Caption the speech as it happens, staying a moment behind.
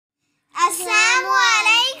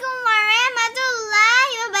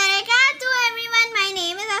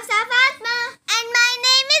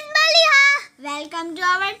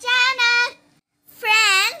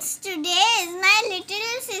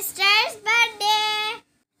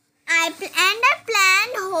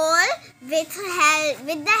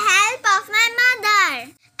with the help of my mother,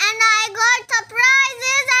 and I got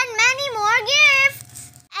surprises and many more gifts.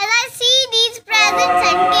 As I see these presents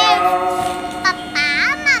and gifts, Papa,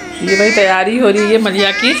 Mama. ये भाई तैयारी हो रही है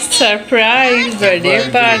मलिया की सरप्राइज बर्थडे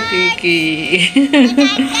पार्टी की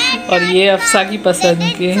और ये अफसा की पसंद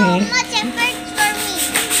के हैं।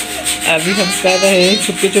 अभी हम कर रहे हैं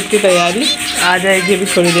चुपके चुपके तैयारी, आ जाएगी अभी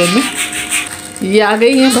थोड़ी देर में। ये आ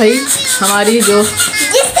गई है भाई हमारी जो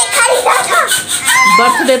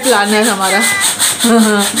बर्थडे प्लानर हमारा।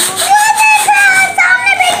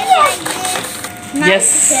 यस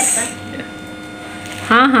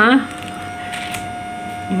हाँ हाँ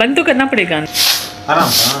बंद तो करना पड़ेगा।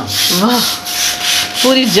 वाह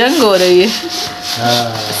पूरी जंग हो रही है।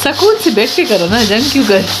 सुकून से बैठ के करो ना, जंग क्यों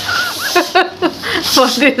कर।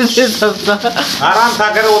 आराम था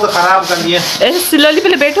करो, वो तो खराब कर दिया। स्लोली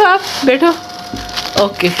पहले बैठो, आप बैठो।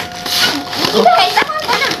 ओके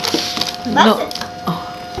नो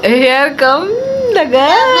हियर कम लगा।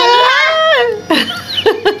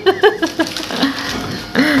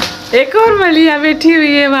 एक और मलिया बैठी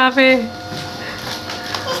हुई है वहाँ पे।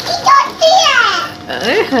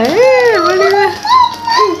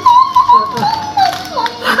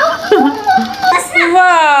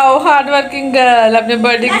 वाओ हार्ड वर्किंग गर्ल अपने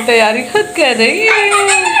बर्थडे की तैयारी खुद कर रही है।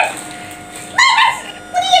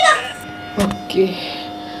 Okay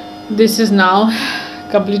this is now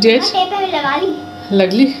completed.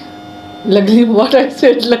 लगली व्हाट आई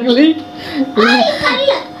सेड लगली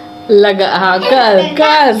लगा। हाँ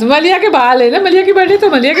कर मलिया के बाल है ना, मलिया की बर्थडे तो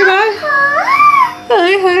मलिया के बाल।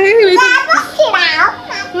 हाय हाय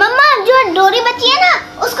मम्मा जो डोरी बची है ना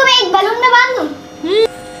उसको मैं एक बलून में बांध दूं।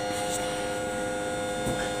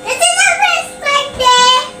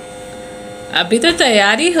 अभी तो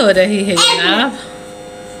तैयारी हो रही है जनाब।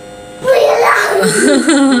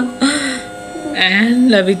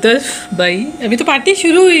 एंड अभी तो भाई अभी तो पार्टी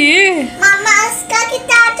शुरू हुई है। मामा उसका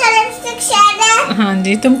कितना अच्छा लिपस्टिक शेड है। हाँ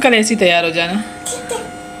जी तुम कल ऐसी तैयार हो जाना। ठीक है।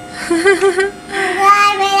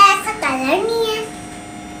 यार मेरा ऐसा कलर नहीं है।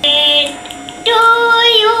 To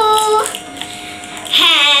you,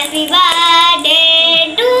 happy birthday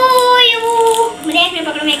to you। मुझे एक मिनट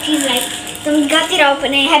पकड़ो, मैं एक चीज लाई। तुम गाती रहो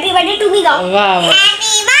अपने हैप्पी बर्थडे टू मी गाओ। वाह वाह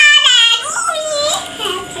happy birthday to me,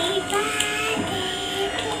 happy birthday.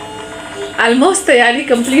 Almost तैयारी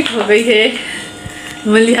कंप्लीट हो गई है।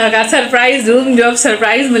 मलिया का सरप्राइज रूम जो अब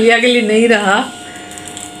सरप्राइज मलिया के लिए नहीं रहा।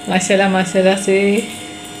 माशाल्लाह माशाल्लाह से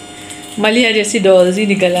मलिया जैसी डॉल्स ही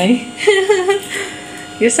निकल आई।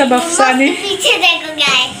 ये सब अफसा ने पीछे देखो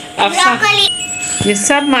क्या है, अफसा ये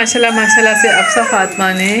सब माशाल्लाह माशाल्लाह से अफसा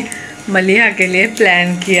फातिमा ने मलिया के लिए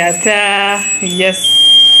प्लान किया था। यस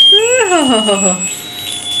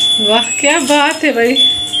वाह क्या बात है भाई,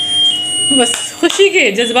 बस खुशी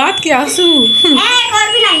के जज्बात के आंसू।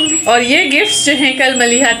 और ये गिफ्ट्स जो हैं कल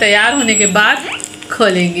मलिया तैयार होने के बाद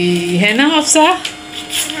खोलेंगी, है ना अफसा?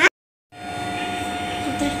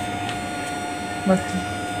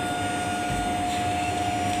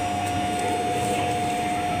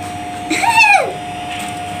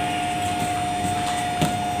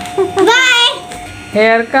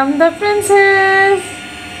 Here come the princess.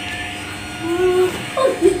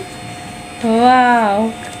 Wow.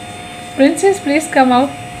 Princess, please come out.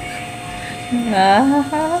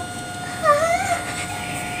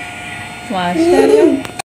 Mashallah.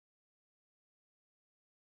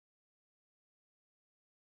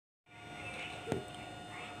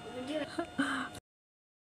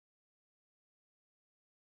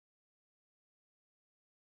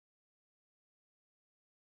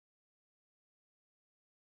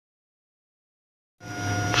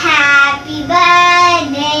 Happy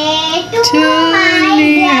birthday to my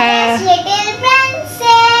dearest little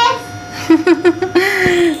princess.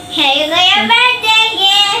 Here you go, your birthday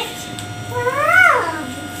gift. Wow.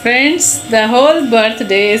 Friends, the whole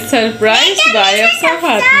birthday is surprised by Afsa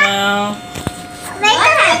Fatma. What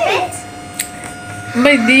happened?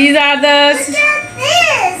 But these are the. This.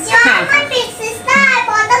 You're my big sister. I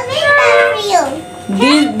bought a big bag for you.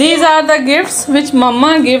 These are the gifts which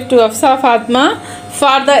Mama gave to Afsa Fatma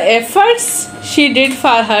for the efforts she did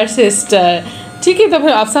for her sister. ठीक है, तो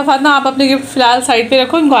फिर अफसा फातिमा आप अपने gift फिलहाल side पे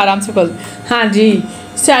रखो, इनको आराम से खोल। हाँ जी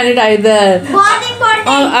सैनिटाइजर।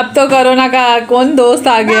 और अब तो कोरोना का कौन दोस्त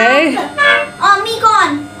आ गया है। ओमी कौन?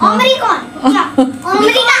 ओमरी कौन?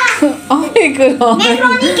 मैक्रोनी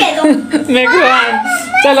कह दो। मैक्रोन,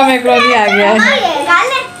 चलो मैक्रोनी आ गया है।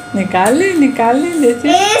 निकाल ले जैसे।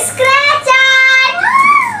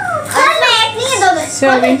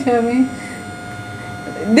 Show me.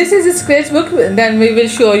 This is a sketchbook. Then we will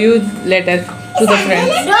show you later to the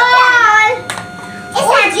friends.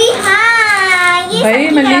 हाँ, ये भाई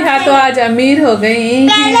मलिहा तो आज अमीर हो गई।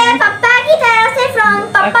 पहले पापा की तरफ से फ्रॉम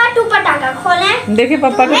पापा टू पटाखा खोलें। देखिए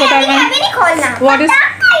पापा टू पटाखा। अभी नहीं खोलना।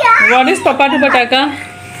 व्हाट इज पापा टू पटाखा?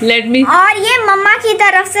 Let me. और ये मम्मा की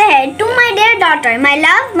तरफ से है। To my dear daughter, my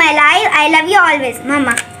love, my life, I love you always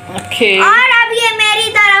mamma. Okay. और अब ये मेरी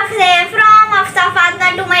तरफ से from अफसा Fatima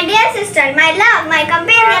to my dear sister, my love, my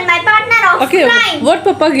companion, my partner of crime. What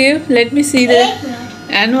पापा give? Let me see the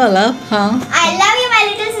envelope. हाँ। I love you my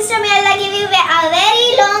little sister. May Allah give you a very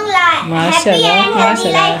long life. Happy and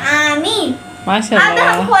healthy life. आमीन। माशाल्लाह। अब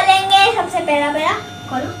हम खोलेंगे सबसे पहला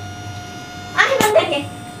खोलो। आंखें बंद करके।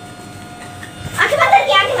 आंखें बंद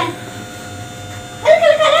करके आंखें बंद।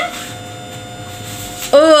 कल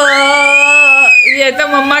ओह ये तो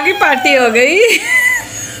मम्मा की पार्टी हो गई।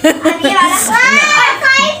 अब ये वाला।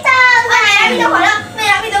 मेरा भी तो खोलो।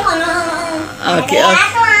 मेरा भी तो खोलो। Okay okay.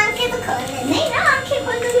 आंखें तो खोल नहीं ना, आंखें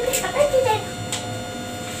खोल तो कुछ पता ही नहीं।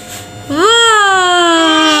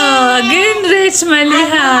 Again rich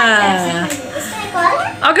Maliha.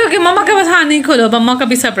 Okay okay मम्मा का बस हाँ नहीं खोलो, मम्मा का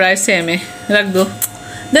भी सरप्राइज सेम है, रख दो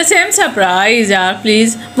द सेम सरप्राइज यार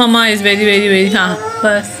please. Mamma is very very very हाँ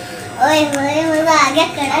बस।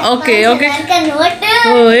 Okay okay.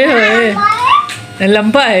 ओए ओए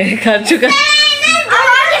लंबा है, खा चुका।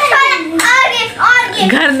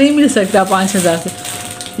 घर नहीं मिल सकता 5000 से।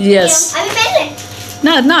 Yes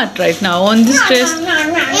not right now on this dress.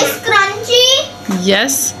 It's crunchy.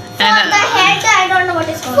 Yes. For And the head, I don't know what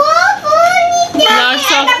it's called. lots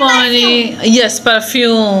of money. Yes,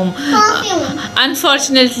 perfume.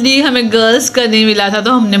 Unfortunately हमें girls का नहीं मिला था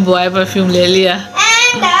तो हमने boy perfume ले लिया।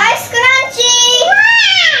 And it's crunchy.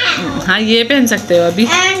 हाँ ये पहन सकते हो अभी।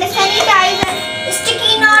 And sanitizer,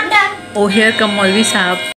 sticky note. O hair कम मौलवी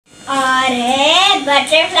साहब। और है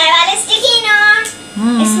butterfly वाले sticky note.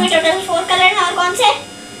 इसमें टोटल 4 कलर हैं और कौन से?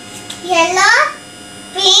 Yellow,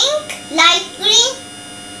 pink, light green,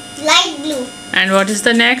 light blue. And what is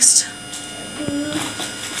the next?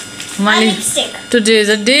 A Mali. lipstick. Today is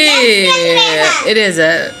a day.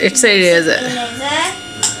 Eraser. It's a eraser. Eraser.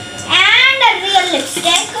 And a real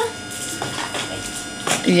lipstick.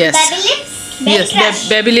 Yes. Baby lips. Baby Yes. crush.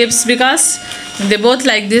 Baby lips because they both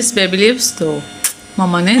like this baby lips तो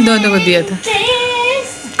मम्मा ने दोनों को दिया था। This.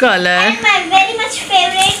 Color. And my very much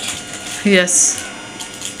favorite. Yes.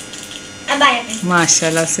 Abaya pin.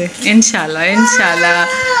 माशाल्लाह से इंशाल्लाह इंशाल्लाह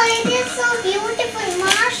Oh, it is so beautiful,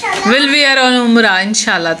 mashallah. will wear on umrah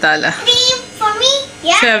इंशाल्लाह ताला। Cream for me.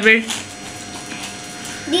 Yeah. Favorite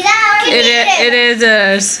These are our favorites.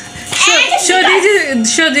 erasers. And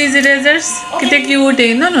Show these erasers. Okay. कितने cute है।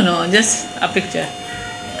 No just a picture.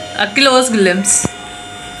 A close glimpse.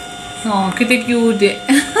 Oh कितने cute है।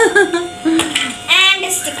 And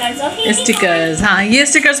stickers of stickers हाँ ये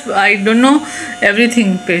stickers I don't know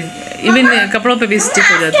everything पे even कपड़ों पे भी स्टिक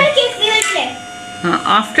हो जाते हैं। हाँ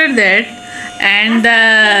after that and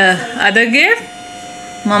other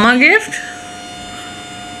gift mama gift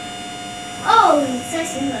Oh, so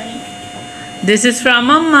symbolic. This is from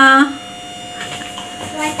mamma.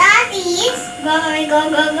 What are these? Go.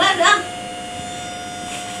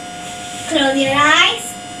 Close your eyes.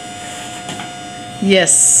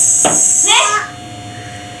 Yes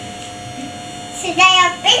Should I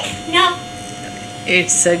open? No.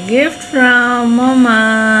 It's a gift from mamma.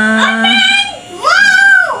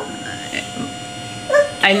 Wow!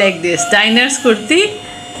 I like this diners kurti.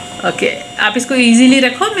 Okay आप इसको easily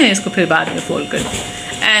रखो, मैं इसको फिर बाद में fold करती हूँ।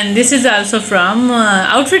 And this is also from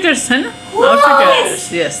outfitters है ना।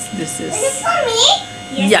 Outfitters yes this Is is this for me?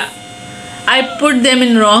 या I put them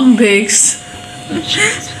in wrong bags. ये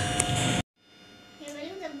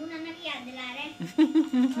balloon सब नाना की याद दिला रहे हैं।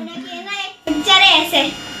 उन्हें किए ना एक पिक्चर है ऐसे।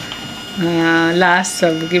 हाँ लास्ट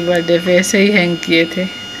सबकी बर्थडे पे ऐसे ही हैंग किए थे,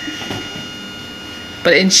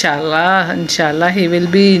 पर इंशाल्लाह he will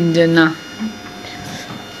be in जन्नह।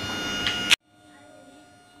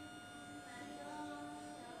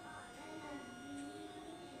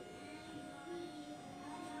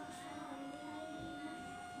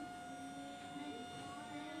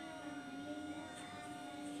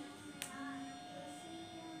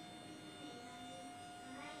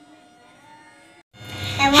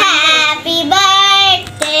 Happy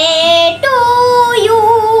birthday to you.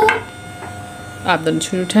 आप दोनों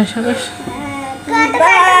छुरी उठाए शाबाश।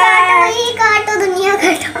 काटो दुनिया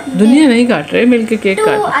काटो। दुनिया नहीं काट रहे, मिलके केक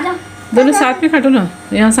काटो। आजा। दोनों साथ में काटो ना।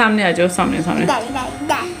 यहाँ सामने आ जाओ, सामने।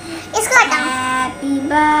 इसको हटाओ। Happy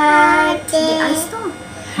birthday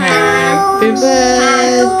Happy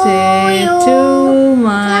birthday to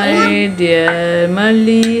my dear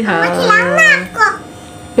Maliha.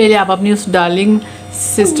 पहले आप अपनी उस डार्लिंग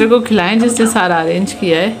सिस्टर को खिलाएं जिसने सारा अरेंज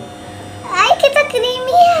किया है। आई कितना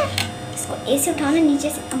क्रीमी है। इसको ऐसे उठाओ ना नीचे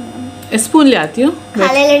से। स्पून ले आती हूँ।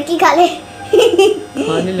 खा ले लड़की, खा ले।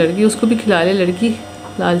 खा ले लड़की, उसको भी खिला ले लड़की,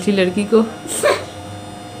 लालची लड़की को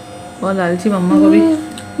और लालची मम्मा को भी।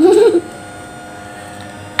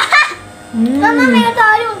 मम्मा मेरा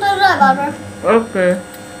तारी उतर रहा है बार-बार। ओके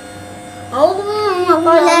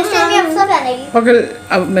और लास्ट टाइम भी अफसर पहनेगी। ओके,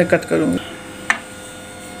 अब मैं कट करूँगी।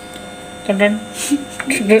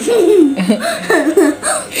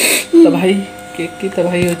 तबाही, केक की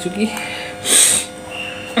तबाही हो चुकी।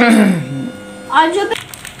 और जो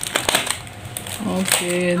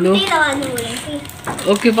okay low.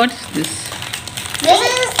 Okay, what is this? This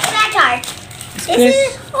is scratch art. This Scratch.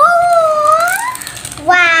 is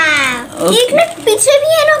wow. Okay. एक मिनट पीछे भी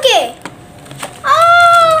है ना के?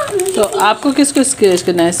 तो आपको किसको स्केच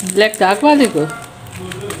करना है? ब्लैक डार्क वाले को?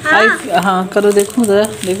 हाँ। हाँ करो, देखूँ जरा,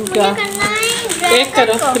 देखो क्या। मुझे करना है एक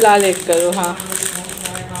करो फिलहाल, एक करो। हाँ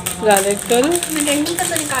फिलहाल एक करो। मैं डंडी का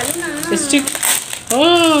तो निकालूँ ना। स्टिक। ओह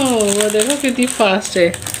वो देखो कितनी फास्ट है।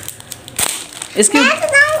 इसके मैं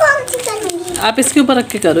बताऊँ कौन सी करूँगी? आप इसके ऊपर रख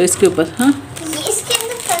के करो, इसके ऊपर। हाँ ये इसके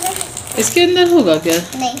अंदर करो। इसके अंदर होगा क्या?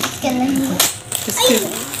 नहीं इसके अंदर नहीं। इसके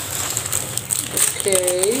ओके,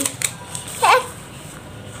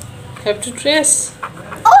 हैव टू ट्रेस।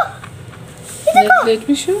 ओह ये देखो। Let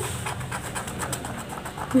me show.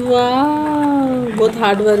 वाह बहुत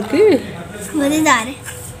हार्ड वर्क है। मजेदार है।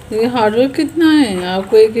 ये हार्ड वर्क कितना है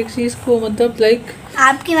आपको एक एक चीज को, मतलब लाइक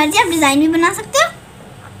आपकी मर्जी, आप डिजाइन भी बना सकते हो।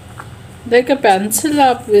 लाइक अ पेंसिल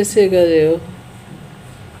आप वैसे कर रहे हो।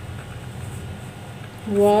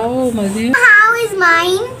 वाओ मजे। How is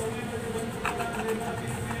mine?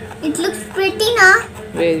 It looks pretty ना?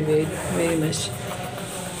 very much.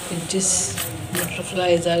 It just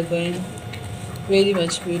butterflies are going very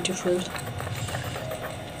much beautiful.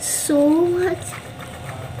 So much.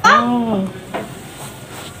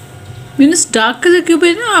 Means dark colour के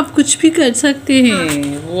ऊपर ना आप कुछ भी कर सकते हैं।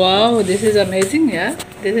 वाओ दिस इज अमेजिंग यार,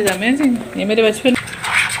 दिस इज अमेजिंग। ये मेरे बचपन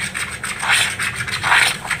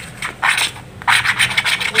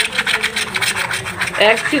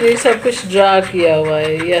एक्चुअली सब कुछ ड्रा किया हुआ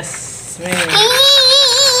है। यस मैं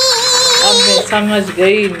अब मैं समझ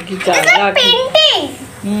गई इनकी चालाकी। Painting.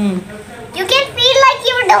 You can feel like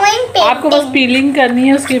you're doing painting. आपको बस पीलिंग करनी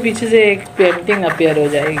है, उसके पीछे से एक पेंटिंग अपीयर हो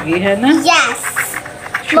जाएगी, है ना? Yes.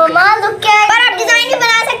 मम्मा look क्या है? पर आप डिजाइन भी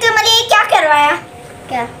बना सकते हो। मतलब ये क्या करवाया?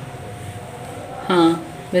 क्या? हाँ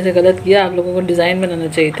वैसे गलत किया, आप लोगों को डिजाइन बनाना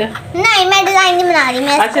चाहिए था। नहीं मैं डिजाइन नहीं बना रही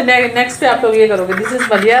मैं। अच्छा नेक्स्ट पे आप लोग ये करोगे, दिस इज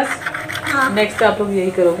मलियास। हाँ। नेक्स्ट पे आप लोग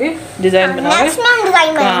यही करोगे, डिजाइन बनाओगे। नेक्स्ट में हम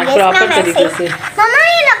डिजाइन बनाएंगे। प्रॉपर तरीके से। मम्मा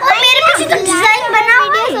ये लगो मेरे पीछे तो डिजाइन बना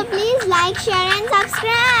हुआ है। So please like, share and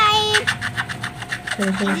subscribe.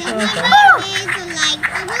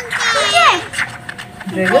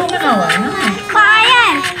 Dragon बना हुआ है ना?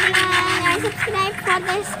 Fire. Subscribe for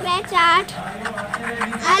the scratch art.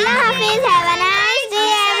 Allah Hafiz. Have a nice day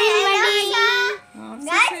everybody.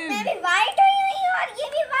 Guys मैं भी white हुई हुई हूँ और ये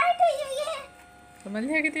भी white हुई हुई है। समझ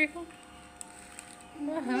लिया कि देखो।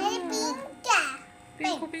 मेरी पिंक है।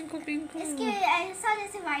 पिंकू पिंकू पिंकू। इसके ऐसा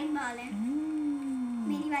जैसे white बाल है।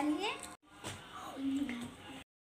 मेरी वाली है।